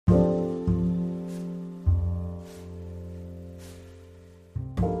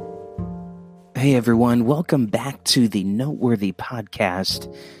Hey everyone, welcome back to the Noteworthy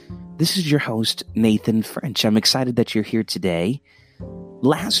Podcast. This is your host, Nathan French. I'm excited that you're here today.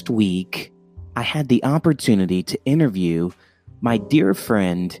 Last week, I had the opportunity to interview my dear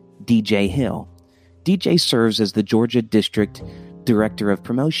friend, DJ Hill. DJ serves as the Georgia District Director of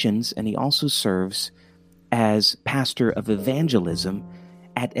Promotions, and he also serves as pastor of evangelism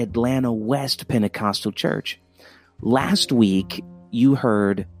at Atlanta West Pentecostal Church. Last week, you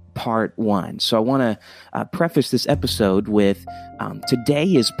heard part one. So I want to preface this episode with today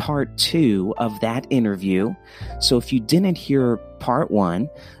is part two of that interview. So if you didn't hear part one,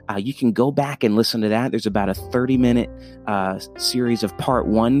 you can go back and listen to that. There's about a 30-minute series of part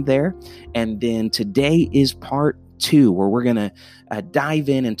one there. And then today is part two, where we're going to dive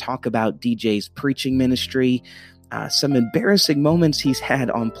in and talk about DJ's preaching ministry, some embarrassing moments he's had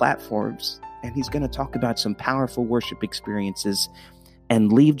on platforms, and he's going to talk about some powerful worship experiences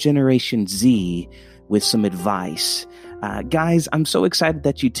and leave Generation Z with some advice. Guys, I'm so excited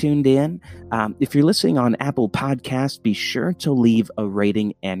that you tuned in. If you're listening on Apple Podcasts, be sure to leave a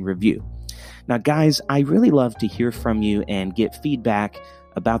rating and review. Now, guys, I really love to hear from you and get feedback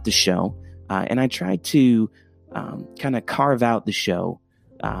about the show. And I try to kind of carve out the show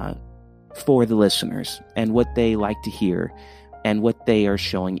for the listeners and what they like to hear and what they are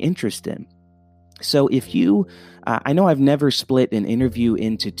showing interest in. So if you, I know I've never split an interview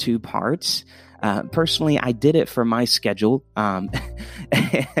into two parts. Personally, I did it for my schedule. And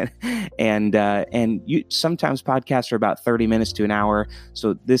you, sometimes podcasts are about 30 minutes to an hour.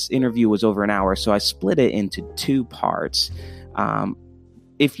 So this interview was over an hour. So I split it into two parts.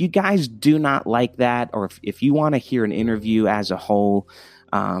 If you guys do not like that, or if you want to hear an interview as a whole,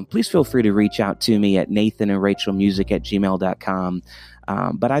 please feel free to reach out to me at nathanandrachelmusic@gmail.com.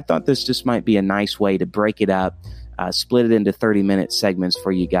 But I thought this just might be a nice way to break it up, split it into 30-minute segments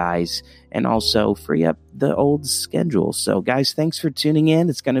for you guys, and also free up the old schedule. So, guys, thanks for tuning in.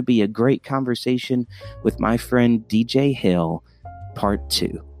 It's going to be a great conversation with my friend DJ Hill, part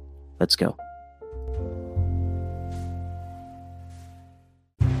two. Let's go.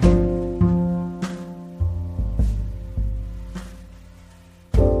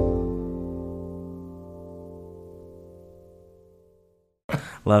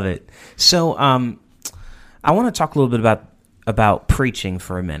 Love it. So I want to talk a little bit about preaching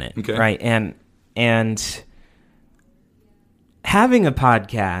for a minute, okay. Right? And having a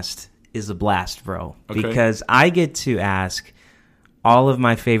podcast is a blast, bro, okay. Because I get to ask all of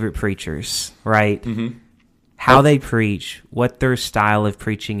my favorite preachers, right, how they preach, what their style of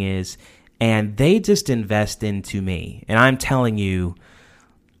preaching is, and they just invest into me. And I'm telling you,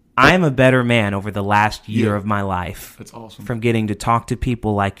 I am a better man over the last year of my life. That's awesome. From getting to talk to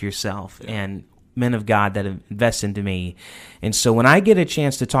people like yourself and men of God that invest into me. And so when I get a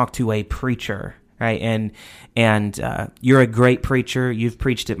chance to talk to a preacher, right, and you're a great preacher. You've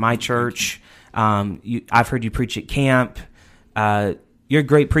preached at my church. I've heard you preach at camp. You're a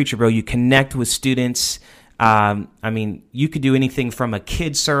great preacher, bro. You connect with students. I mean, you could do anything from a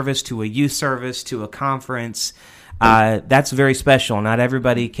kid service to a youth service to a conference. That's very special. Not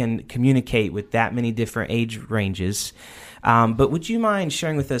everybody can communicate with that many different age ranges. But would you mind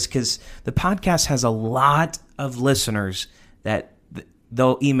sharing with us, because the podcast has a lot of listeners that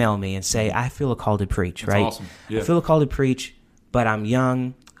they'll email me and say, I feel a call to preach, That's right? Awesome. Yeah. I feel a call to preach, but I'm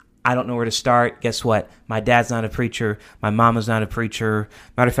young. I don't know where to start. Guess what? My dad's not a preacher. My mama's not a preacher.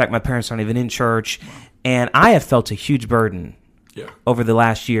 Matter of fact, my parents aren't even in church. And I have felt a huge burden over the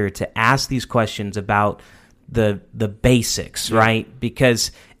last year to ask these questions about the basics, right?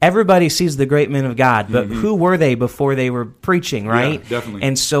 Because everybody sees the great men of God, but who were they before they were preaching, right? Yeah, definitely.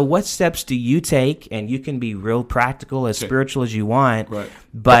 And so what steps do you take? And you can be real practical, as spiritual as you want, right.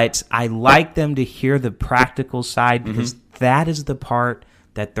 But I like them to hear the practical side, because that is the part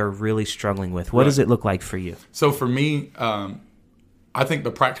that they're really struggling with. What does it look like for you? So for me, I think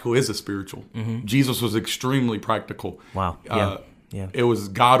the practical is a spiritual. Jesus was extremely practical. Wow. Yeah. It was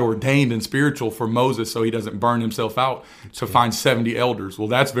God ordained and spiritual for Moses so he doesn't burn himself out to find 70 elders. Well,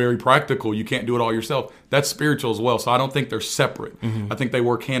 that's very practical. You can't do it all yourself. That's spiritual as well. So I don't think they're separate. I think they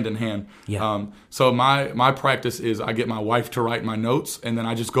work hand in hand. Yeah. So my practice is I get my wife to write my notes and then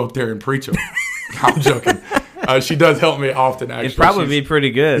I just go up there and preach them. I'm joking. She does help me often, actually. It'd probably be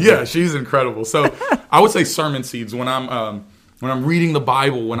pretty good. Yeah, she's incredible. So I would say sermon seeds. When I'm reading the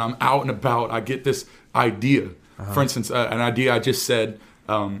Bible, when I'm out and about, I get this idea. For instance, an idea I just said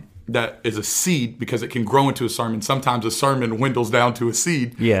that is a seed because it can grow into a sermon. Sometimes a sermon dwindles down to a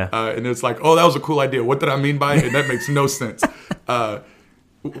seed. Yeah. And it's like, oh, that was a cool idea. What did I mean by it? And that makes no sense.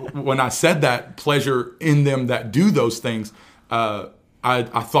 When I said that, pleasure in them that do those things, I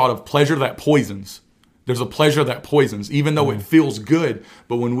thought of pleasure that poisons. There's a pleasure that poisons, even though it feels good.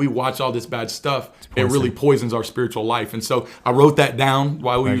 But when we watch all this bad stuff, it really poisons our spiritual life. And so I wrote that down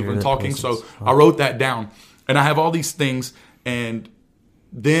while we were talking. So I wrote that down. And I have all these things. And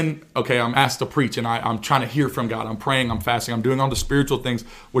then, okay, I'm asked to preach, and I'm trying to hear from God. I'm praying, I'm fasting, I'm doing all the spiritual things,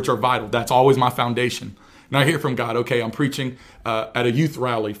 which are vital. That's always my foundation. And I hear from God, okay, I'm preaching at a youth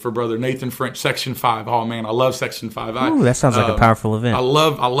rally for Brother Nathan French, Section 5. Oh, man, I love Section 5. Ooh, that sounds like a powerful event. I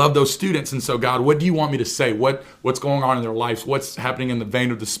love those students. And so, God, what do you want me to say? What's going on in their lives? What's happening in the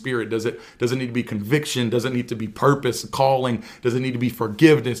vein of the Spirit? Does it need to be conviction? Does it need to be purpose, calling? Does it need to be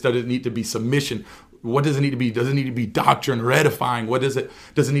forgiveness? Does it need to be submission? What does it need to be? Does it need to be doctrine or edifying? Does it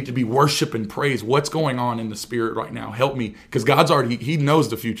need to be worship and praise? What's going on in the Spirit right now? Help me. Because God's He knows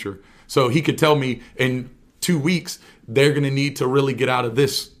the future. So He could tell me in 2 weeks, they're going to need to really get out of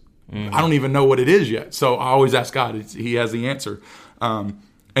this. I don't even know what it is yet. So I always ask God. He has the answer. And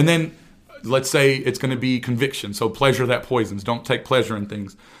then let's say it's going to be conviction. So pleasure that poisons. Don't take pleasure in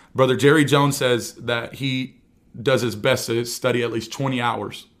things. Brother Jerry Jones says that he does his best to study at least 20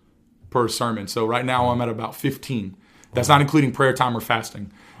 hours per sermon. So right now I'm at about 15. That's not including prayer time or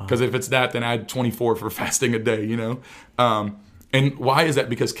fasting. Because if it's that, then add 24 for fasting a day, And why is that?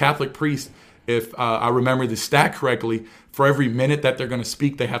 Because Catholic priests, if I remember the stat correctly, for every minute that they're going to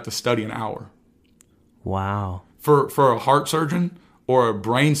speak, they have to study an hour. Wow. For a heart surgeon or a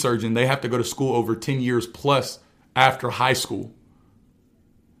brain surgeon, they have to go to school over 10 years plus after high school,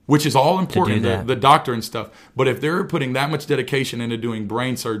 which is all important, the doctor and stuff. But if they're putting that much dedication into doing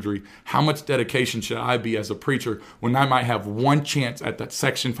brain surgery, how much dedication should I be as a preacher when I might have one chance at that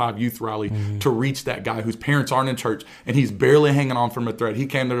Section 5 youth rally to reach that guy whose parents aren't in church and he's barely hanging on from a thread? He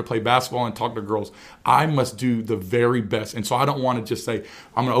came there to play basketball and talk to girls. I must do the very best. And so I don't want to just say,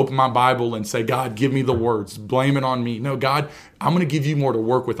 I'm going to open my Bible and say, God, give me the words. Blame it on me. No, God, I'm going to give you more to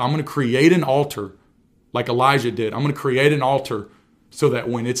work with. I'm going to create an altar like Elijah did. I'm going to create an altar so that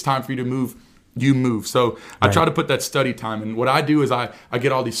when it's time for you to move, you move. So I try to put that study time. And what I do is I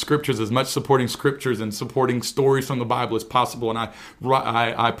get all these scriptures, as much supporting scriptures and supporting stories from the Bible as possible. And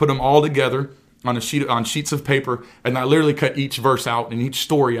I put them all together on sheets of paper. And I literally cut each verse out and each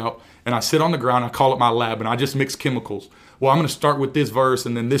story out. And I sit on the ground. I call it my lab. And I just mix chemicals. Well, I'm going to start with this verse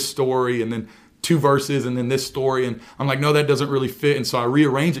and then this story and then 2 verses and then this story. And I'm like, no, that doesn't really fit. And so I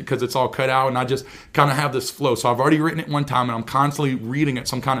rearrange it because it's all cut out and I just kind of have this flow. So I've already written it one time and I'm constantly reading it.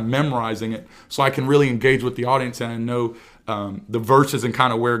 So I'm kind of memorizing it so I can really engage with the audience and I know the verses and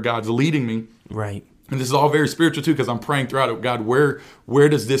kind of where God's leading me. Right. And this is all very spiritual too because I'm praying throughout it. God, where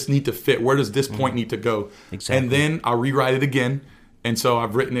does this need to fit? Where does this point need to go? Exactly. And then I rewrite it again. And so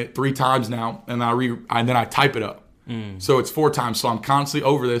I've written it 3 times now and then I type it up. So it's 4 times. So I'm constantly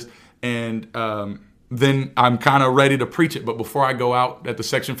over this. And then I'm kind of ready to preach it. But before I go out at the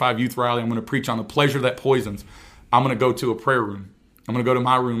Section 5 youth rally, I'm going to preach on the pleasure that poisons. I'm going to go to a prayer room. I'm going to go to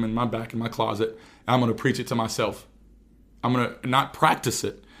my room in my back in my closet. And I'm going to preach it to myself. I'm going to not practice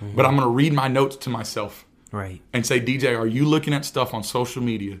it, but I'm going to read my notes to myself. Right. And say, DJ, are you looking at stuff on social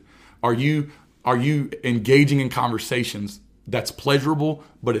media? Are you engaging in conversations that's pleasurable,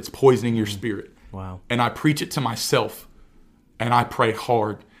 but it's poisoning your spirit? Wow. And I preach it to myself. And I pray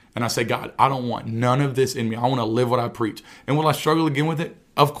hard. And I say, God, I don't want none of this in me. I want to live what I preach. And will I struggle again with it?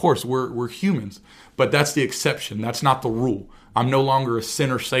 Of course, we're humans. But that's the exception. That's not the rule. I'm no longer a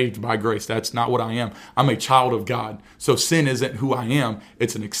sinner saved by grace. That's not what I am. I'm a child of God. So sin isn't who I am.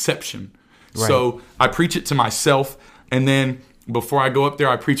 It's an exception. Right. So I preach it to myself. And then before I go up there,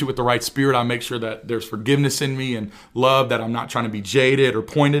 I preach it with the right spirit. I make sure that there's forgiveness in me and love, that I'm not trying to be jaded or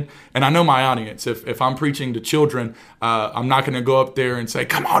pointed. And I know my audience. If I'm preaching to children, I'm not going to go up there and say,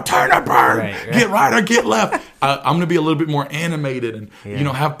 come on, turn or burn, get right or get left. I'm going to be a little bit more animated and,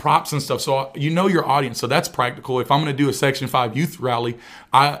 have props and stuff. So you know your audience. So that's practical. If I'm going to do a Section 5 youth rally,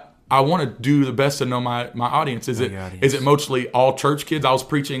 I want to do the best to know my audience. Is it mostly all church kids? I was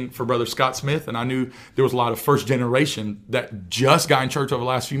preaching for Brother Scott Smith, and I knew there was a lot of first generation that just got in church over the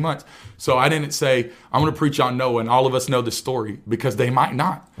last few months. So I didn't say, I'm going to preach on Noah, and all of us know the story, because they might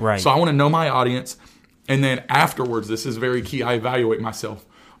not. Right. So I want to know my audience. And then afterwards, this is very key, I evaluate myself.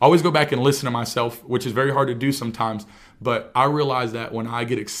 I always go back and listen to myself, which is very hard to do sometimes. But I realize that when I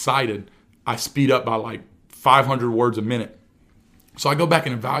get excited, I speed up by like 500 words a minute. So I go back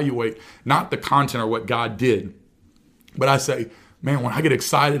and evaluate not the content or what God did, but I say, man, when I get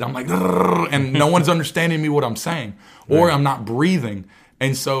excited, I'm like, and no one's understanding me what I'm saying, or I'm not breathing.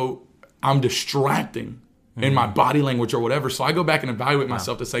 And so I'm distracting in my body language or whatever. So I go back and evaluate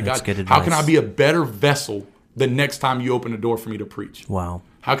myself to say, God, how can I be a better vessel the next time you open the door for me to preach? Wow.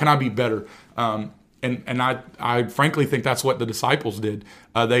 How can I be better? And I frankly think that's what the disciples did.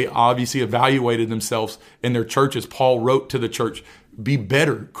 They obviously evaluated themselves in their churches. Paul wrote to the church, be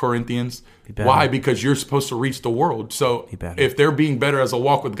better, Corinthians. Be better. Why? Because you're supposed to reach the world. So if they're being better as a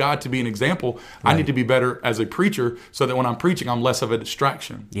walk with God to be an example, I need to be better as a preacher so that when I'm preaching, I'm less of a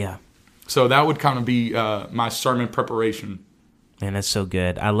distraction. Yeah. So that would kind of be my sermon preparation. Man, that's so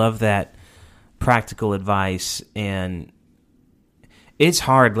good. I love that practical advice, and it's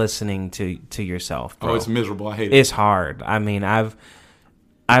hard listening to yourself, bro. Oh, it's miserable. I hate it. It's hard. I mean, I've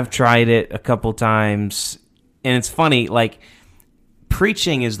tried it a couple times, and it's funny, like,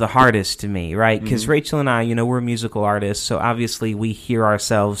 preaching is the hardest to me, right? Because Rachel and I, we're musical artists, so obviously we hear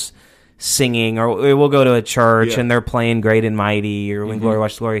ourselves singing, or we'll go to a church and they're playing Great and Mighty, or When Glory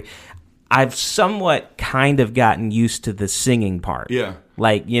Watch Glory. I've somewhat kind of gotten used to the singing part. Yeah.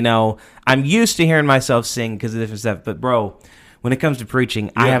 Like, I'm used to hearing myself sing because of different stuff, but bro, when it comes to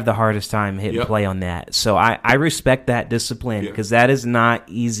preaching, I have the hardest time hitting play on that. So I respect that discipline, because that is not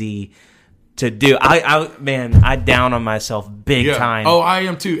easy to do. I down on myself big time. Oh, I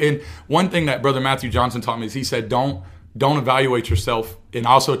am too. And one thing that Brother Matthew Johnson taught me is he said, don't evaluate yourself. And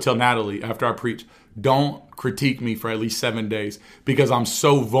also tell Natalie after I preach, don't critique me for at least 7 days, because I'm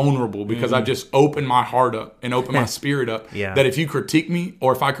so vulnerable, because I just open my heart up and open my spirit up that if you critique me,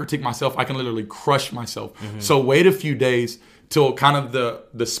 or if I critique myself, I can literally crush myself. So wait a few days till kind of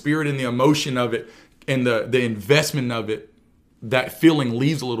the spirit and the emotion of it and the investment of it, that feeling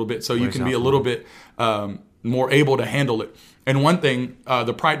leaves a little bit, so you can be a little bit more able to handle it. And one thing,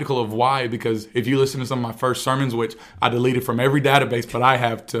 the practical of why, because if you listen to some of my first sermons, which I deleted from every database, but I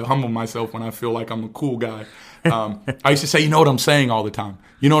have to humble myself when I feel like I'm a cool guy. I used to say, you know what I'm saying all the time.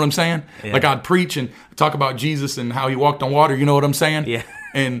 You know what I'm saying? Yeah. Like I'd preach and talk about Jesus and how he walked on water. You know what I'm saying? Yeah.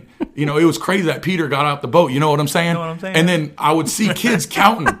 And, it was crazy that Peter got out the boat. You know what I'm saying? You know what I'm saying? And then I would see kids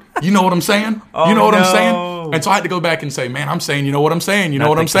counting. You know what I'm saying? Oh, you know what no. I'm saying? And so I had to go back and say, man, I'm saying, you know what I'm saying? You know Not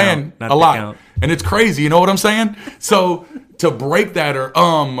what the I'm saying? count. Not A the lot. count. And it's crazy. You know what I'm saying? So to break that, or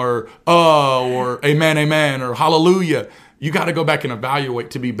or amen, or hallelujah, you got to go back and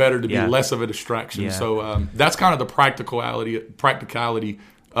evaluate to be better, to be less of a distraction. Yeah. So that's kind of the practicality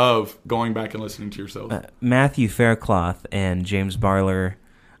of going back and listening to yourself. Matthew Faircloth and James Barler,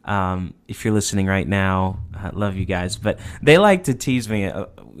 if you're listening right now, I love you guys, but they like to tease me.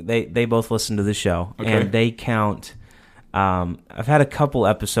 They both listen to the show, and they count. I've had a couple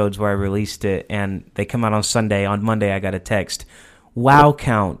episodes where I released it, and they come out on Sunday. On Monday, I got a text. Wow,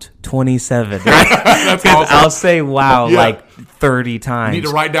 count 27. That's awesome. I'll say wow like 30 times. You need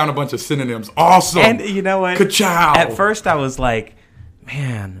to write down a bunch of synonyms. Awesome. And you know what? Ka-chow. At first, I was like,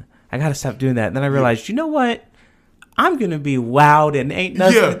 man, I got to stop doing that. And then I realized, you know what? I'm going to be wowed, and ain't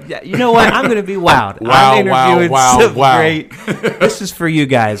nothing. Yeah. You know what? I'm going to be wowed. Wow, I'm interviewing some great. This is for you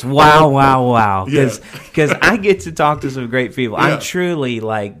guys. Wow, wow, wow. Because I get to talk to some great people. I'm truly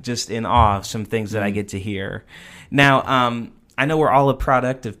just in awe of some things that I get to hear. Now, I know we're all a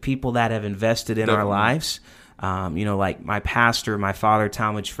product of people that have invested in our lives. Like my pastor, my father,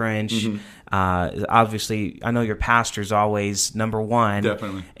 Talmadge French. Obviously, I know your pastor's always number one.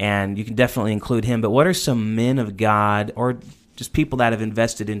 Definitely. And you can definitely include him. But what are some men of God or just people that have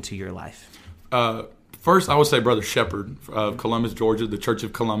invested into your life? First, I would say Brother Shepherd of Columbus, Georgia, the Church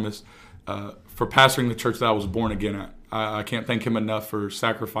of Columbus, for pastoring the church that I was born again at. I can't thank him enough for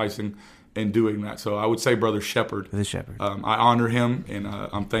sacrificing and doing that. So I would say Brother Shepherd. The Shepherd. I honor him, and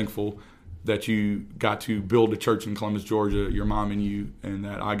I'm thankful that you got to build a church in Columbus, Georgia, your mom and you, and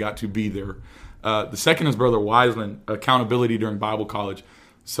that I got to be there. The second is Brother Wiseman, Accountability During Bible College.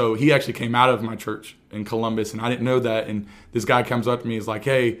 So he actually came out of my church in Columbus, and I didn't know that. And this guy comes up to me, he's like,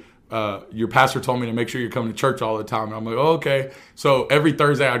 hey, your pastor told me to make sure you're coming to church all the time. And I'm like, oh, okay. So every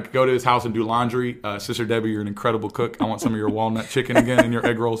Thursday I'd go to his house and do laundry. Sister Debbie, you're an incredible cook. I want some of your walnut chicken again and your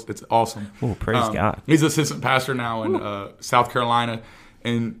egg rolls. It's awesome. Oh, praise God. He's assistant pastor now in South Carolina.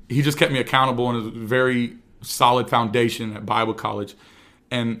 And he just kept me accountable and a very solid foundation at Bible college.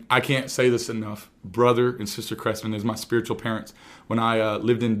 And I can't say this enough. Brother and Sister Cressman is my spiritual parents. When I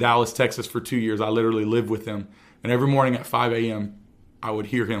lived in Dallas, Texas for 2 years, I literally lived with them. And every morning at 5 a.m., I would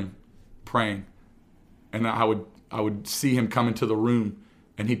hear him praying. And I would see him come into the room,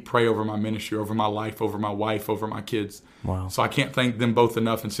 and he'd pray over my ministry, over my life, over my wife, over my kids. Wow. So I can't thank them both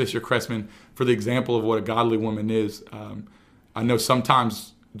enough. And Sister Cressman for the example of what a godly woman is. I know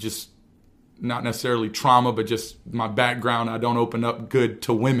sometimes just not necessarily trauma, but just my background, I don't open up good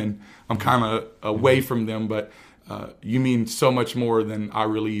to women. I'm kind of away from them, but you mean so much more than I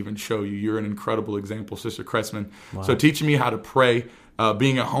really even show you. You're an incredible example, Sister Cressman. Wow. So teaching me how to pray,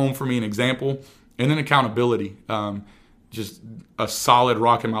 being at home for me, an example, and then accountability. just a solid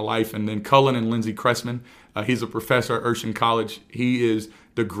rock in my life. And then Cullen and Lindsey Cressman, he's a professor at Urshan College. He is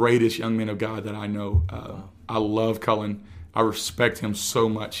the greatest young man of God that I know. I love Cullen. I respect him so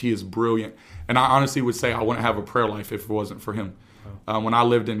much. He is brilliant. And I honestly would say I wouldn't have a prayer life if it wasn't for him. When I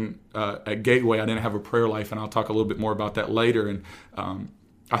lived at Gateway, I didn't have a prayer life, and I'll talk a little bit more about that later. And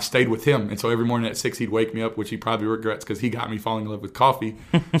I stayed with him. And so every morning at 6, he'd wake me up, which he probably regrets because he got me falling in love with coffee.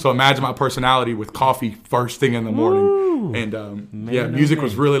 So imagine my personality with coffee first thing in the morning. Ooh, and music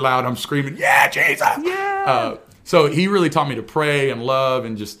was really loud. I'm screaming, yeah, Jesus! Yeah! So he really taught me to pray and love,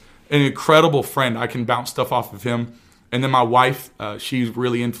 and just an incredible friend. I can bounce stuff off of him. And then my wife, she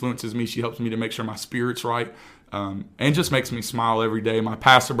really influences me. She helps me to make sure my spirit's right, and just makes me smile every day. My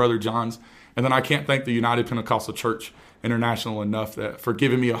pastor, Brother Johns. And then I can't thank the United Pentecostal Church International enough for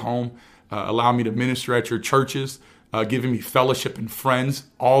giving me a home, allowing me to minister at your churches, giving me fellowship and friends,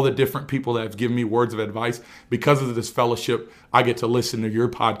 all the different people that have given me words of advice. Because of this fellowship, I get to listen to your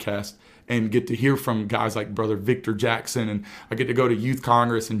podcast and get to hear from guys like Brother Victor Jackson, and I get to go to Youth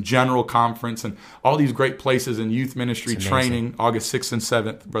Congress and General Conference and all these great places in youth ministry training. August 6th and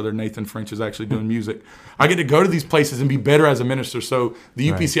 7th, Brother Nathan French is actually doing music. I get to go to these places and be better as a minister. So the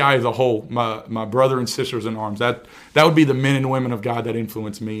UPCI as a whole, my brother and sisters in arms, that would be the men and women of God that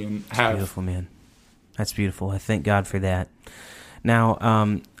influence me and have. That's beautiful, man. That's beautiful. I thank God for that.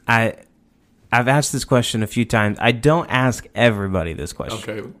 Now, I've asked this question a few times. I don't ask everybody this question.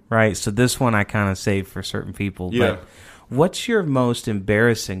 Okay. Right? So this one I kind of save for certain people. Yeah. But what's your most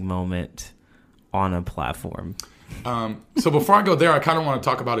embarrassing moment on a platform? So before I go there, I kind of want to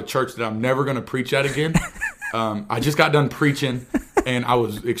talk about a church that I'm never going to preach at again. I just got done preaching, and I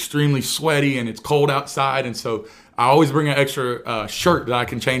was extremely sweaty, and it's cold outside. And so I always bring an extra shirt that I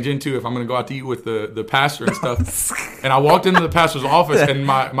can change into if I'm going to go out to eat with the pastor and stuff. And I walked into the pastor's office, and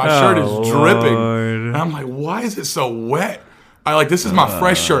my shirt is dripping. Lord. And I'm like, why is it so wet? This is my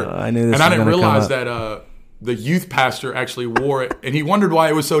fresh shirt. I knew this and I was didn't gonna realize come that the youth pastor actually wore it, and he wondered why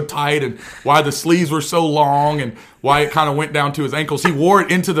it was so tight and why the sleeves were so long and why it kind of went down to his ankles. He wore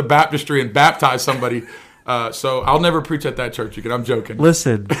it into the baptistry and baptized somebody. So I'll never preach at that church again. I'm joking.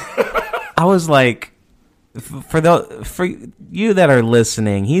 Listen, I was like, for you that are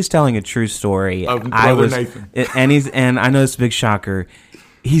listening, he's telling a true story. Of Brother Nathan. And I know it's a big shocker.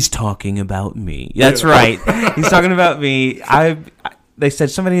 He's talking about me. That's right. He's talking about me. They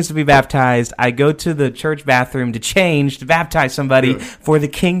said somebody needs to be baptized. I go to the church bathroom to change, to baptize somebody for the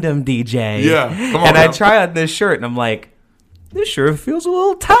Kingdom DJ. Yeah, come on and now. I try on this shirt, and I'm like, this sure feels a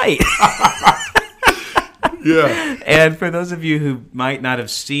little tight. Yeah. And for those of you who might not have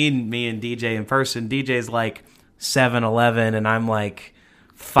seen me and DJ in person, DJ's like 7'11", and I'm like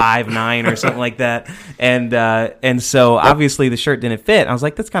 5'9" or something like that. And so obviously the shirt didn't fit. I was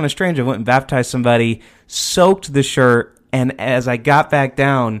like, that's kind of strange. I went and baptized somebody, soaked the shirt, and as I got back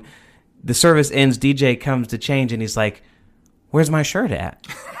down, the service ends, DJ comes to change, and he's like, where's my shirt at?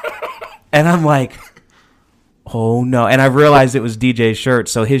 And I'm like, oh no. And I realized it was DJ's shirt.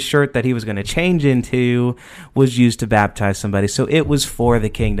 So his shirt that he was going to change into was used to baptize somebody. So it was for the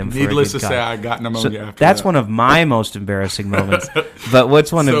Kingdom. Needless to say, I got pneumonia after that's that. one of my most embarrassing moments. But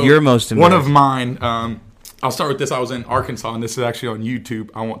what's one of your most embarrassing? One of mine, I'll start with this. I was in Arkansas, and this is actually on YouTube.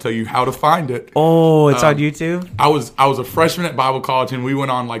 I won't tell you how to find it. Oh, it's on YouTube? I was a freshman at Bible college, and we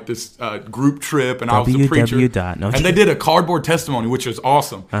went on like this group trip, and I was the preacher. And they did a cardboard testimony, which was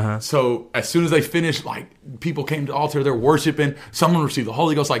awesome. So as soon as they finished, like people came to the altar, they're worshiping. Someone received the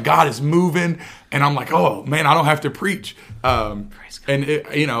Holy Ghost, like God is moving, and I'm like, oh man, I don't have to preach. And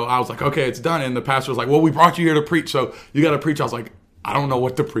I was like, okay, it's done. And the pastor was like, well, we brought you here to preach, so you got to preach. I was like, I don't know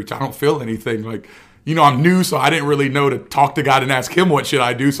what to preach. I don't feel anything. Like, I'm new, so I didn't really know to talk to God and ask him what should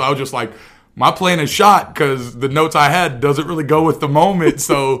I do. So I was just like, my plan is shot because the notes I had doesn't really go with the moment.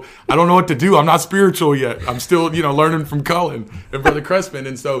 So I don't know what to do. I'm not spiritual yet. I'm still, learning from Cullen and Brother Cressman.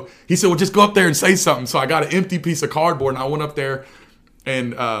 And so he said, well, just go up there and say something. So I got an empty piece of cardboard, and I went up there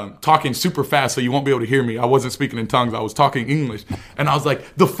and talking super fast so you won't be able to hear me. I wasn't speaking in tongues. I was talking English. And I was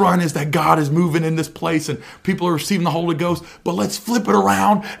like, the front is that God is moving in this place and people are receiving the Holy Ghost, but let's flip it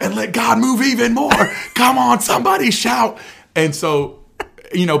around and let God move even more. Come on, somebody shout. And so,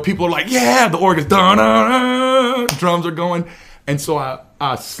 people are like, yeah, the organ's dun, drums are going. And so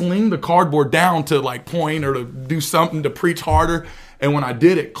I sling the cardboard down to like point or to do something to preach harder. And when I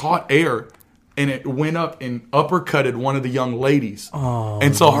did, it caught air. And it went up and uppercutted one of the young ladies.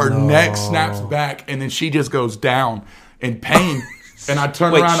 And so her neck snaps back, and then she just goes down in pain. And I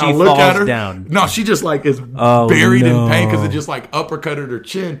turn around and I look at her. Down. No, she just like is buried in pain because it just like uppercutted her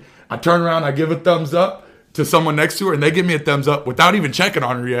chin. I turn around, I give a thumbs up, to someone next to her, and they give me a thumbs up without even checking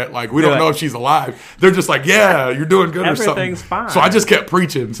on her yet. Like, we don't know if she's alive. They're just like, yeah, you're doing good or something. Everything's fine. So I just kept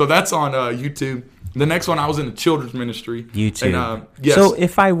preaching. So that's on YouTube. The next one, I was in the children's ministry. YouTube. And, yes. So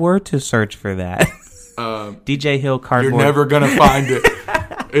if I were to search for that, DJ Hill Cardboard. You're never going to find it.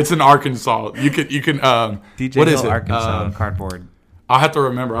 It's in Arkansas. You can DJ what Hill is it? Arkansas Cardboard. I'll have to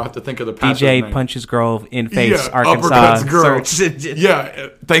remember. I'll have to think of the pastor's DJ name. Punches Girl in Face, Yeah, Arkansas. Uppercuts Girl. Search. Yeah,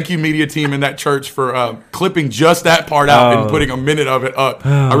 thank you, media team in that church, for clipping just that part out and putting a minute of it up.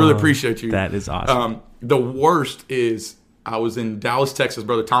 I really appreciate you. That is awesome. The worst is I was in Dallas, Texas.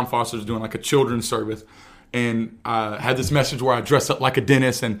 Brother Tom Foster's doing like a children's service. And I had this message where I dress up like a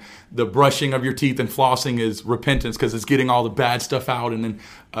dentist, and the brushing of your teeth and flossing is repentance because it's getting all the bad stuff out. And then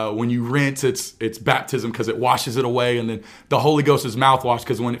when you rinse, it's baptism because it washes it away. And then the Holy Ghost is mouthwash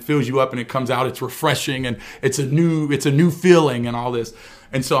because when it fills you up and it comes out, it's refreshing and it's a new feeling and all this.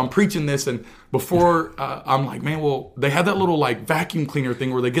 And so I'm preaching this, and before I'm like, man, well, they have that little like vacuum cleaner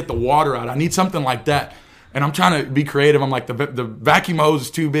thing where they get the water out. I need something like that. And I'm trying to be creative. I'm like, the vacuum hose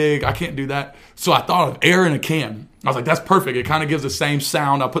is too big. I can't do that. So I thought of air in a can. I was like, that's perfect. It kind of gives the same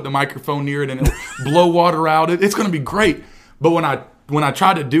sound. I'll put the microphone near it and it'll blow water out. It's going to be great. But when I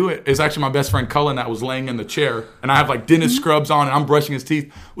tried to do it, it's actually my best friend Cullen that was laying in the chair. And I have like dentist scrubs on and I'm brushing his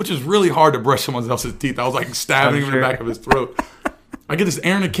teeth, which is really hard to brush someone else's teeth. I was like stabbing him in the back of his throat. I get this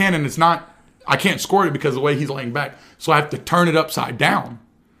air in a can and I can't squirt it because of the way he's laying back. So I have to turn it upside down.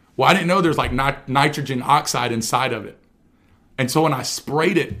 Well, I didn't know there's like nitrogen oxide inside of it. And so when I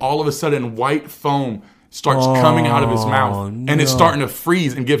sprayed it, all of a sudden white foam starts coming out of his mouth. And it's starting to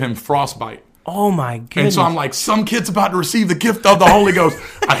freeze and give him frostbite. Oh my goodness. And so I'm like, some kid's about to receive the gift of the Holy Ghost.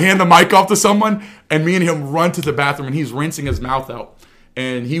 I hand the mic off to someone, and me and him run to the bathroom, and he's rinsing his mouth out.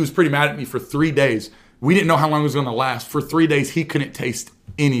 And he was pretty mad at me for 3 days. We didn't know how long it was going to last. For 3 days, he couldn't taste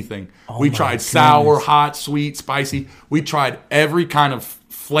anything. We tried sour, hot, sweet, spicy. We tried every kind of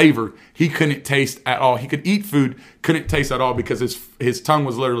flavor. He couldn't taste at all. He could eat food, couldn't taste at all because his tongue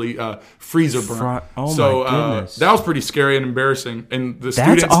was literally freezer burnt. My goodness. That was pretty scary and embarrassing. And the That's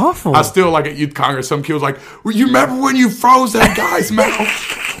students, awful. I still like at youth congress, some kid was like, well, you remember when you froze that guy's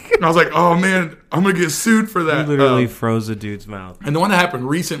mouth? And I was like, oh man, I'm gonna get sued for that. You literally froze a dude's mouth. And the one that happened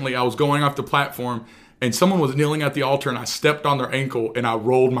recently, I was going off the platform and someone was kneeling at the altar and I stepped on their ankle and I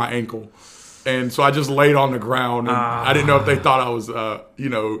rolled my ankle. And so I just laid on the ground, and I didn't know if they thought I was,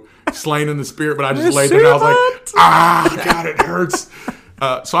 slain in the spirit, but I just laid there, and I was like, God, it hurts.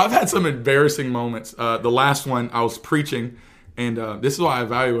 So I've had some embarrassing moments. The last one, I was preaching, and this is why I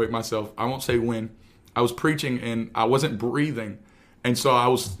evaluate myself. I won't say when. I was preaching, and I wasn't breathing, and so I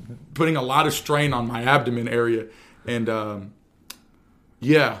was putting a lot of strain on my abdomen area, and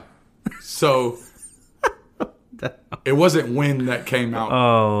so... It wasn't when that came out.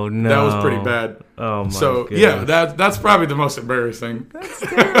 Oh no, that was pretty bad. Oh my. So goodness. yeah, that's probably the most embarrassing.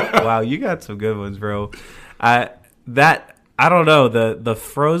 Wow, you got some good ones, bro. I don't know, the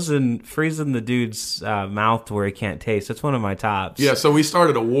freezing the dude's mouth to where he can't taste. That's one of my tops. Yeah, so we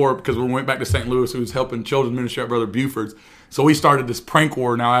started a war because we went back to St. Louis. Who was helping children's ministry at Brother Buford's. So we started this prank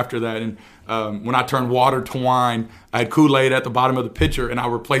war now after that. And when I turned water to wine, I had Kool-Aid at the bottom of the pitcher, and I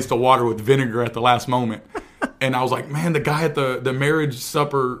replaced the water with vinegar at the last moment. And I was like, man, the guy at the marriage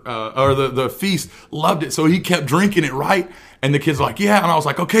supper or the feast loved it. So he kept drinking it, right? And the kid's like, yeah. And I was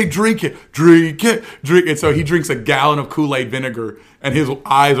like, okay, drink it. And so he drinks a gallon of Kool-Aid vinegar, and his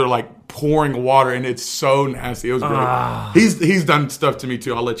eyes are like pouring water, and it's so nasty. It was great. He's done stuff to me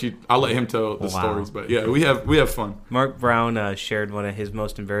too. I'll let him tell the stories. But yeah, we have fun. Mark Brown shared one of his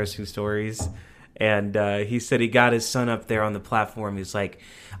most embarrassing stories. And he said he got his son up there on the platform. He's like,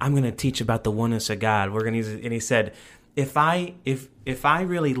 I'm going to teach about the oneness of God. And he said, if I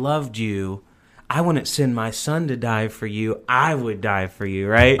really loved you, I wouldn't send my son to die for you. I would die for you,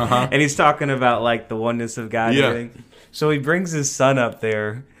 right? Uh-huh. And he's talking about like the oneness of God. Yeah. And everything. So he brings his son up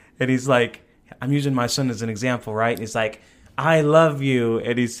there, and he's like, I'm using my son as an example, right? And he's like, I love you.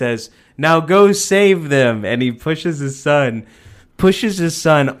 And he says, now go save them. And he pushes his son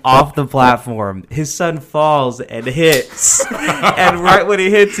off the platform. His son falls and hits. And right when he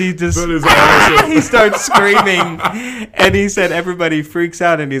hits, he just he starts screaming. And he said everybody freaks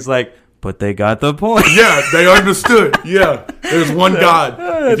out, and he's like, but they got the point. Yeah, they understood. Yeah, there's one God.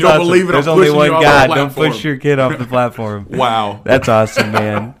 If you don't believe it, there's only one God. Don't push your kid off the platform. Wow. That's awesome,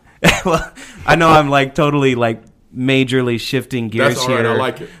 man. Well, I know I'm like totally like majorly shifting gears That's all right. here. I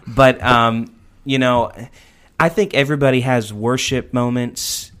like it. But, I think everybody has worship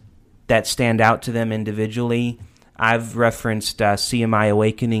moments that stand out to them individually. I've referenced CMI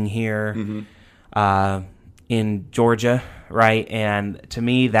Awakening here in Georgia, right? And to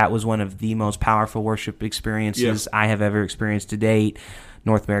me, that was one of the most powerful worship experiences I have ever experienced to date.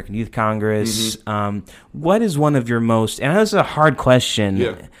 North American Youth Congress. What is one of your most, and that's a hard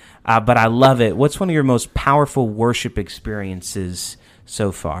question, but I love it. What's one of your most powerful worship experiences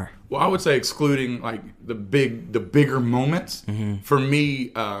so far? Well, I would say excluding like the bigger moments. For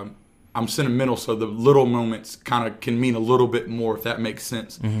me, I'm sentimental, so the little moments kind of can mean a little bit more, if that makes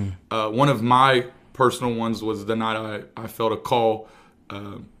sense. One of my personal ones was the night I felt a call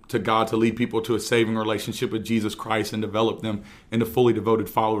to God to lead people to a saving relationship with Jesus Christ and develop them into fully devoted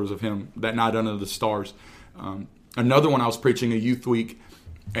followers of Him. That night under the stars. Another one, I was preaching a youth week,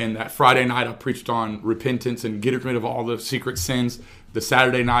 and that Friday night I preached on repentance and getting rid of all the secret sins. The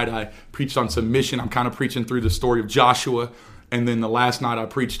Saturday night I preached on submission. I'm kind of preaching through the story of Joshua. And then the last night I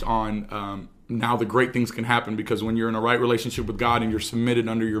preached on now the great things can happen, because when you're in a right relationship with God and you're submitted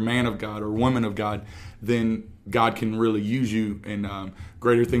under your man of God or woman of God, then God can really use you, and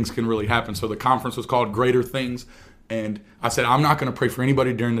greater things can really happen. So the conference was called Greater Things. And I said, I'm not going to pray for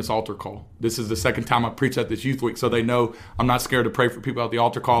anybody during this altar call. This is the second time I preached at this youth week, so they know I'm not scared to pray for people at the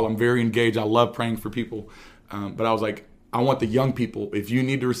altar call. I'm very engaged. I love praying for people. But I was like, I want the young people, if you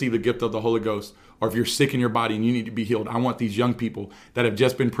need to receive the gift of the Holy Ghost, or if you're sick in your body and you need to be healed, I want these young people that have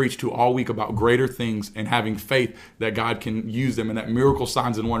just been preached to all week about greater things and having faith that God can use them and that miracle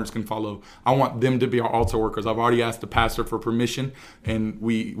signs and wonders can follow. I want them to be our altar workers. I've already asked the pastor for permission, and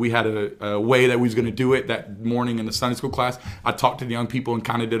we had a way that we was going to do it that morning in the Sunday school class. I talked to the young people and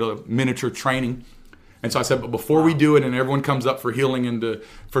kind of did a miniature training. And so I said, but before we do it and everyone comes up for healing and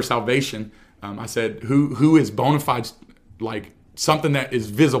for salvation, I said, who is bona fide, like something that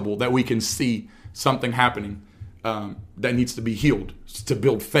is visible that we can see, something happening that needs to be healed to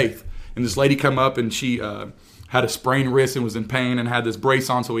build faith. And this lady come up, and she had a sprained wrist and was in pain and had this brace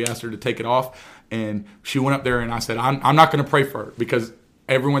on, so we asked her to take it off. And she went up there, and I said, I'm not going to pray for her, because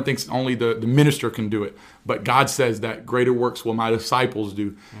everyone thinks only the minister can do it. But God says that greater works will my disciples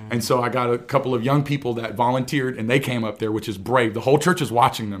do. And so I got a couple of young people that volunteered, and they came up there, which is brave. The whole church is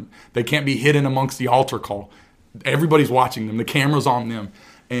watching them. They can't be hidden amongst the altar call. Everybody's watching them. The camera's on them.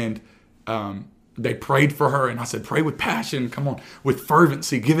 And they prayed for her, and I said, pray with passion, come on, with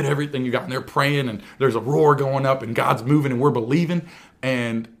fervency, give it everything you got. And they're praying, and there's a roar going up, and God's moving, and we're believing.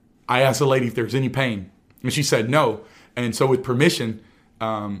 And I asked the lady if there's any pain, and she said no. And so with permission,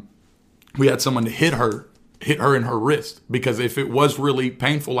 we had someone to hit her in her wrist, because if it was really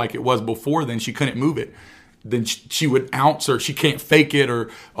painful like it was before, then she couldn't move it. Then she would ounce, or she can't fake it, or,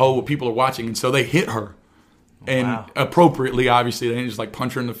 oh, people are watching. And so they hit her. And appropriately, obviously, they didn't just like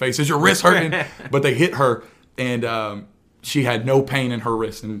punch her in the face. Is your wrist hurting? But they hit her, and she had no pain in her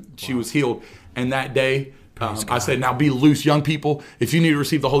wrist, and she was healed. And that day, I said, now be loose, young people. If you need to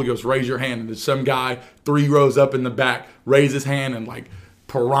receive the Holy Ghost, raise your hand. And there's some guy 3 rows up in the back raised his hand, and like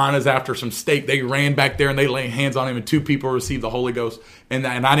piranhas after some steak, they ran back there and they laid hands on him, and 2 people received the Holy Ghost. And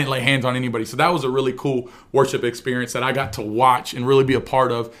I didn't lay hands on anybody. So that was a really cool worship experience that I got to watch and really be a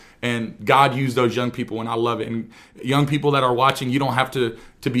part of. And God used those young people, and I love it. And young people that are watching, you don't have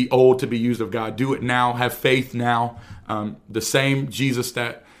to be old to be used of God. Do it now. Have faith now. The same Jesus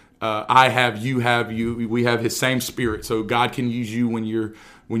that I have, you have, we have His same Spirit. So God can use you when you're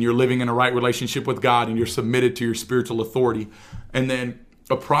living in a right relationship with God and you're submitted to your spiritual authority. And then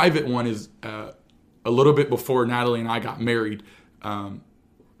a private one is a little bit before Natalie and I got married.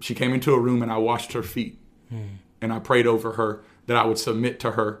 She came into a room, and I washed her feet. And I prayed over her that I would submit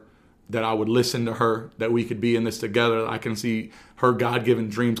to her, that I would listen to her, that we could be in this together, that I can see her God-given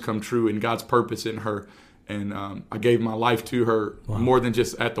dreams come true and God's purpose in her. And I gave my life to her more than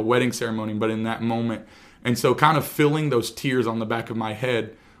just at the wedding ceremony, but in that moment. And so kind of feeling those tears on the back of my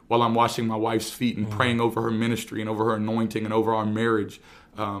head while I'm washing my wife's feet and praying over her ministry and over her anointing and over our marriage,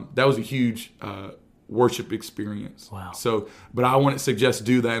 that was a huge worship experience. Wow. So, but I wouldn't suggest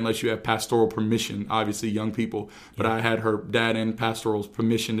do that unless you have pastoral permission, obviously young people, but I had her dad and pastoral's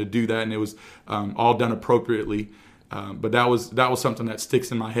permission to do that, and it was all done appropriately. But that was something that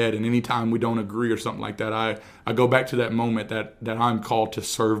sticks in my head, and anytime we don't agree or something like that, I go back to that moment that I'm called to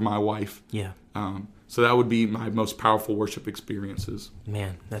serve my wife. Yeah. So that would be my most powerful worship experiences.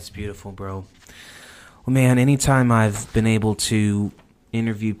 Man, that's beautiful, bro. Well, man, anytime I've been able to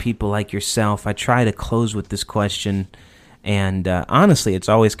interview people like yourself, I try to close with this question, and honestly, it's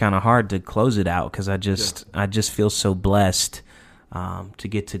always kind of hard to close it out, because I just feel so blessed to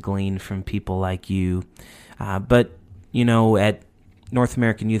get to glean from people like you. But you know, at North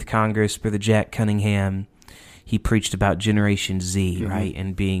American Youth Congress, Brother Jack Cunningham, he preached about Generation Z, right,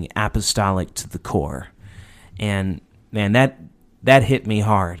 and being apostolic to the core. And man, that hit me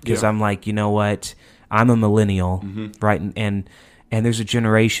hard, because I'm like, you know what? I'm a millennial, right? And there's a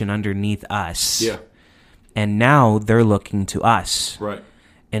generation underneath us. Yeah. And now they're looking to us. Right.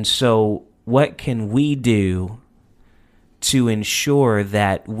 And so what can we do to ensure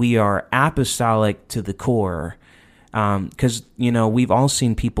that we are apostolic to the core? Because, we've all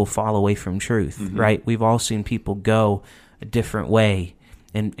seen people fall away from truth, right? We've all seen people go a different way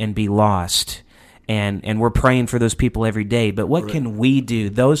and be lost. And we're praying for those people every day. But what can we do?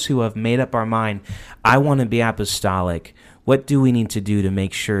 Those who have made up our mind, I want to be apostolic. What do we need to do to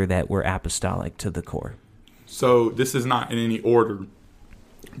make sure that we're apostolic to the core? So this is not in any order,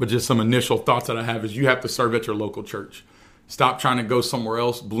 but just some initial thoughts that I have is you have to serve at your local church. Stop trying to go somewhere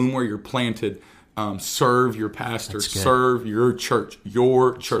else. Bloom where you're planted. Serve your pastor. Serve your church.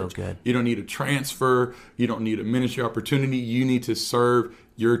 Your church. So good. You don't need a transfer. You don't need a ministry opportunity. You need to serve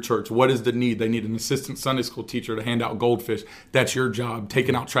your church. What is the need? They need an assistant Sunday school teacher to hand out goldfish. That's your job.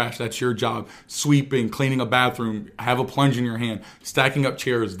 Taking out trash. That's your job. Sweeping, cleaning a bathroom, have a plunge in your hand, stacking up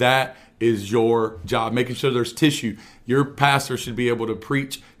chairs. That is your job. Making sure there's tissue. Your pastor should be able to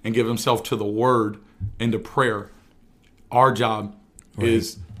preach and give himself to the word and to prayer. Our job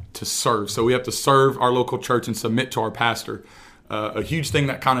is to serve. So we have to serve our local church and submit to our pastor. A huge thing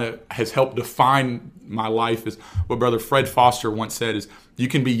that kind of has helped define my life is what Brother Fred Foster once said is, you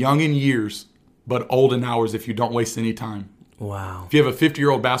can be young in years, but old in hours if you don't waste any time. Wow. If you have a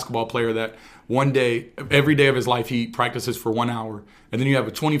 50-year-old basketball player that one day, every day of his life, he practices for 1 hour, and then you have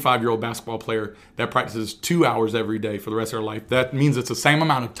a 25-year-old basketball player that practices 2 hours every day for the rest of their life, that means it's the same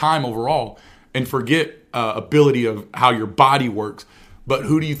amount of time overall. And forget ability of how your body works. But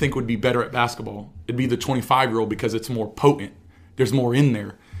who do you think would be better at basketball? It'd be the 25-year-old because it's more potent. There's more in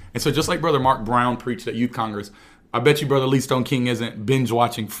there. And so just like Brother Mark Brown preached at Youth Congress, I bet you Brother Lee Stone King isn't binge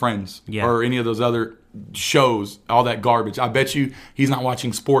watching Friends or any of those other shows, all that garbage. I bet you he's not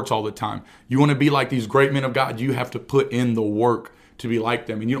watching sports all the time. You want to be like these great men of God, you have to put in the work to be like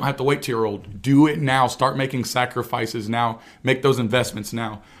them. And you don't have to wait till you're old. Do it now. Start making sacrifices now. Make those investments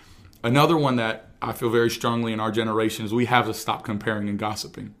now. Another one that I feel very strongly in our generation is we have to stop comparing and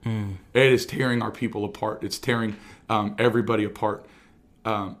gossiping. It is tearing our people apart. It's tearing everybody apart.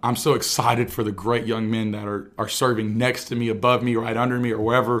 I'm so excited for the great young men that are serving next to me, above me, right under me, or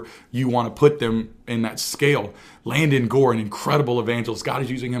wherever you want to put them in that scale. Landon Gore, an incredible evangelist. God is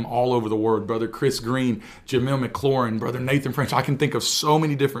using him all over the world. Brother Chris Green, Jamil McLaurin, Brother Nathan French. I can think of so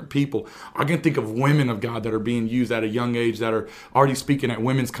many different people. I can think of women of God that are being used at a young age, that are already speaking at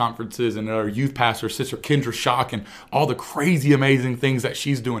women's conferences, and that are youth pastors, Sister Kendra Shock, and all the crazy, amazing things that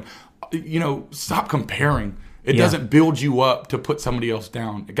she's doing. Stop comparing. It doesn't build you up to put somebody else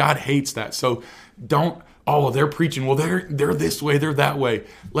down. God hates that. So don't, they're preaching, well, they're this way, they're that way.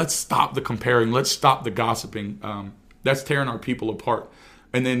 Let's stop the comparing. Let's stop the gossiping. That's tearing our people apart.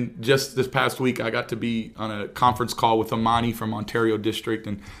 And then just this past week, I got to be on a conference call with Amani from Ontario District.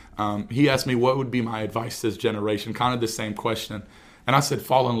 And he asked me what would be my advice to this generation, kind of the same question. And I said,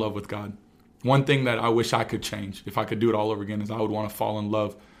 fall in love with God. One thing that I wish I could change, if I could do it all over again, is I would want to fall in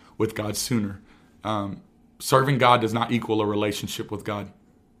love with God sooner. Serving God does not equal a relationship with God.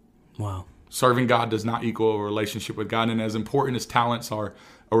 Wow. Serving God does not equal a relationship with God. And as important as talents are,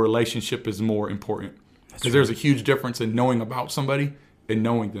 a relationship is more important. Because there's a huge difference in knowing about somebody and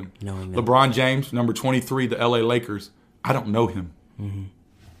knowing them. LeBron James, number 23, the LA Lakers, I don't know him. Mm-hmm.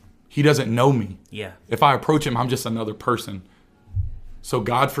 He doesn't know me. Yeah. If I approach him, I'm just another person. So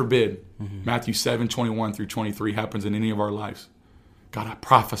God forbid, Matthew 7:21 through 23 happens in any of our lives. God, I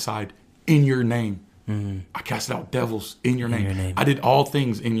prophesied in your name. I cast out devils in your name. I did all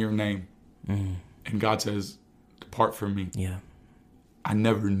things in your name. And God says, depart from me. Yeah. I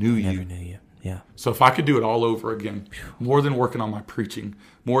never knew you. Never knew you. Yeah. So if I could do it all over again, more than working on my preaching,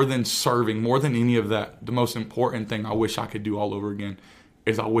 more than serving, more than any of that, the most important thing I wish I could do all over again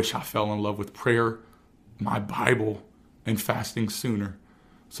is I wish I fell in love with prayer, my Bible, and fasting sooner.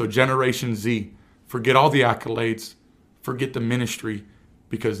 So Generation Z, forget all the accolades, forget the ministry,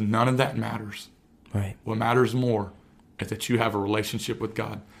 because none of that matters. Right. What matters more is that you have a relationship with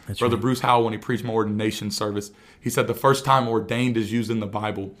God. That's Brother right. Bruce Howell, when he preached my ordination service, he said the first time ordained is used in the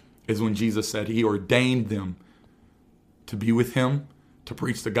Bible is when Jesus said he ordained them to be with him, to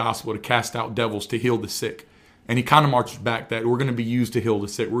preach the gospel, to cast out devils, to heal the sick. And he kind of marches back that we're going to be used to heal the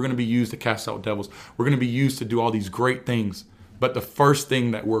sick. We're going to be used to cast out devils. We're going to be used to do all these great things. But the first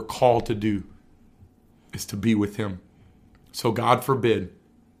thing that we're called to do is to be with him. So God forbid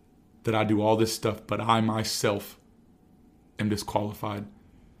that I do all this stuff, but I myself am disqualified.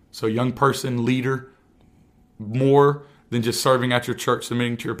 So young person, leader, more than just serving at your church,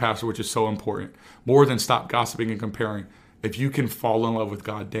 submitting to your pastor, which is so important. More than stop gossiping and comparing. if you can fall in love with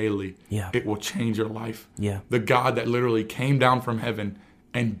God daily, it will change your life. The God that literally came down from heaven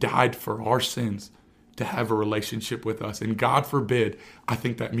and died for our sins to have a relationship with us. And God forbid, I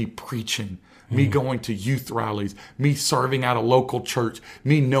think that me preaching, me going to youth rallies, me serving at a local church,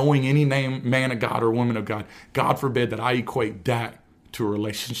 me knowing any man of God or woman of God, God forbid that I equate that to a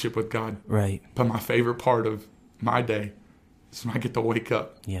relationship with God. Right. But my favorite part of my day is when I get to wake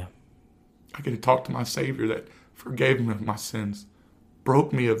up. I get to talk to my Savior that forgave me of my sins,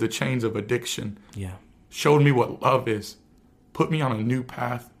 broke me of the chains of addiction, showed me what love is, put me on a new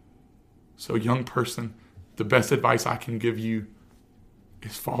path. So, young person, the best advice I can give you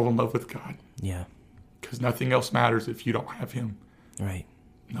is fall in love with God. Because nothing else matters if you don't have Him. Right.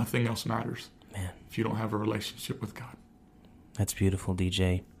 Nothing else matters, man, if you don't have a relationship with God. That's beautiful,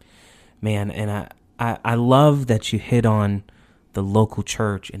 DJ. Man, and I love that you hit on the local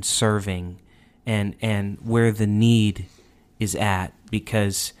church and serving and where the need is at,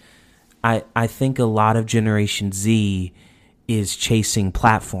 because I think a lot of Generation Z is chasing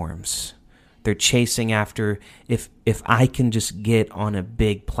platforms. They're chasing after, if I can just get on a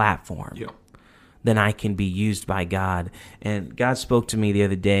big platform, then I can be used by God. And God spoke to me the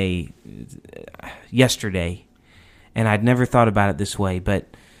other day, yesterday, and I'd never thought about it this way, but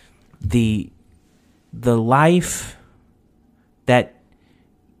the life that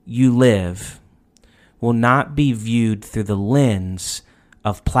you live will not be viewed through the lens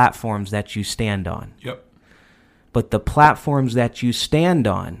of platforms that you stand on. But the platforms that you stand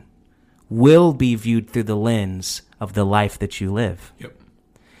on will be viewed through the lens of the life that you live.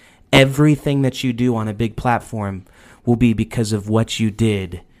 Everything that you do on a big platform will be because of what you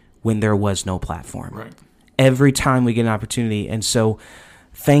did when there was no platform. Every time we get an opportunity. And so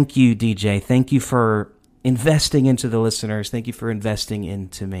thank you, DJ. Thank you for investing into the listeners. Thank you for investing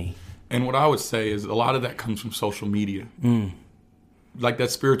into me. And what I would say is a lot of that comes from social media. Like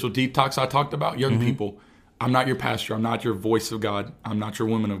that spiritual detox I talked about, young people, I'm not your pastor. I'm not your voice of God. I'm not your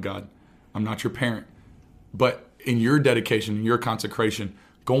woman of God. I'm not your parent. But in your dedication, in your consecration,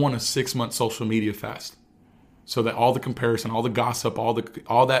 go on a 6-month social media fast so that all the comparison, all the gossip, all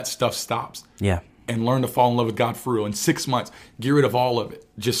that stuff stops. And learn to fall in love with God for real. In 6 months, get rid of all of it.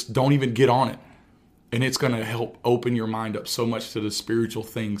 Just don't even get on it. And it's going to help open your mind up so much to the spiritual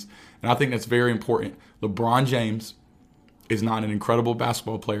things. And I think that's very important. LeBron James is not an incredible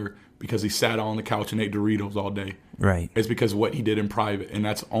basketball player because he sat on the couch and ate Doritos all day. It's because of what he did in private. And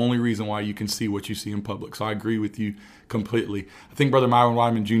that's the only reason why you can see what you see in public. So I agree with you completely. I think Brother Myron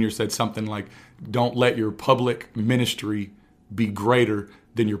Wyman Jr. said something like, don't let your public ministry be greater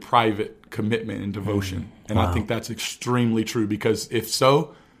than your private commitment and devotion. And I think that's extremely true, because if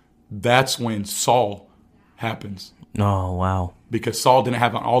so, that's when Saul happens. Oh, wow. Because Saul didn't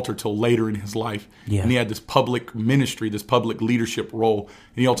have an altar till later in his life. And he had this public ministry, this public leadership role.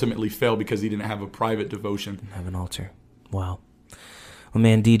 And he ultimately fell because he didn't have a private devotion. Didn't have an altar. Wow. Well,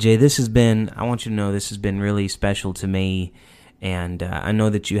 man, DJ, I want you to know this has been really special to me. And I know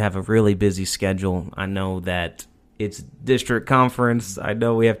that you have a really busy schedule. I know that it's district conference. I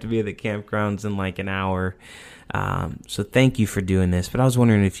know we have to be at the campgrounds in like an hour. So thank you for doing this. But I was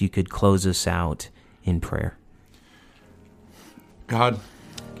wondering if you could close us out in prayer. God,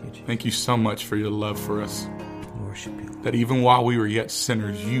 thank you so much for your love for us. Worship you. That even while we were yet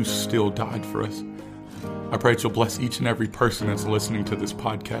sinners, you still died for us. I pray that you'll bless each and every person that's listening to this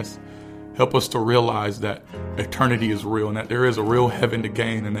podcast. Help us to realize that eternity is real and that there is a real heaven to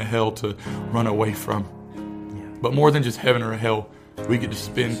gain and a hell to run away from. But more than just heaven or hell, we get to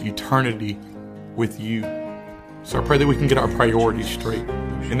spend eternity with you. So I pray that we can get our priorities straight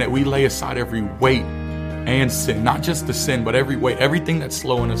and that we lay aside every weight and sin, not just the sin, but every weight, everything that's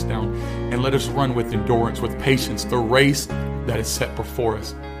slowing us down, and let us run with endurance, with patience, the race that is set before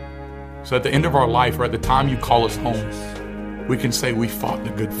us. So at the end of our life, or at the time you call us home, we can say we fought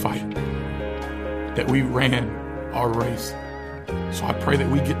the good fight, that we ran our race. So I pray that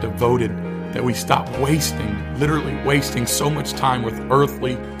we get devoted, that we stop literally wasting so much time with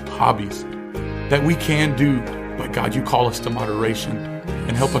earthly hobbies, that we can do, but God, you call us to moderation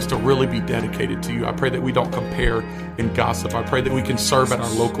and help us to really be dedicated to you. I pray that we don't compare and gossip. I pray that we can serve at our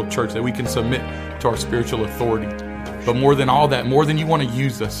local church, that we can submit to our spiritual authority. But more than all that, more than you want to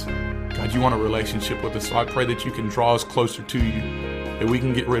use us, God, you want a relationship with us. So I pray that you can draw us closer to you, that we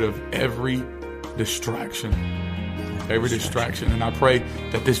can get rid of every distraction. And I pray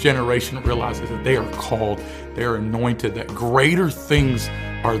that this generation realizes that they are called, they are anointed, that greater things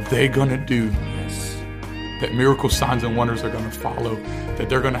are they going to do. That miracle signs and wonders are going to follow, that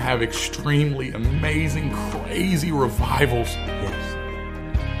they're going to have extremely amazing, crazy revivals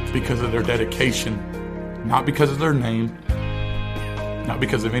because of their dedication Not because of their name, not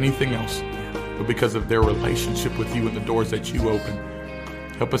because of anything else, but because of their relationship with you and the doors that you open.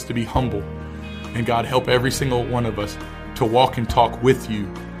 Help us to be humble. And God, help every single one of us to walk and talk with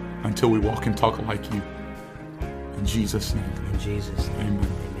you until we walk and talk like you. In Jesus' name. In Jesus' name.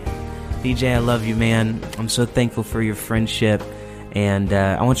 Amen. Amen. DJ, I love you, man. I'm so thankful for your friendship. And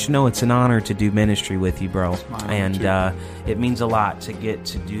I want you to know it's an honor to do ministry with you, bro. And it means a lot to get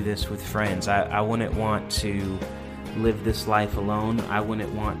to do this with friends. I wouldn't want to live this life alone. I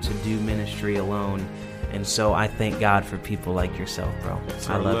wouldn't want to do ministry alone. And so I thank God for people like yourself, bro.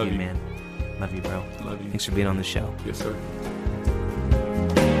 Sir, I love you, man. Love you, bro. Love you. Thanks for being on the show. Yes, sir.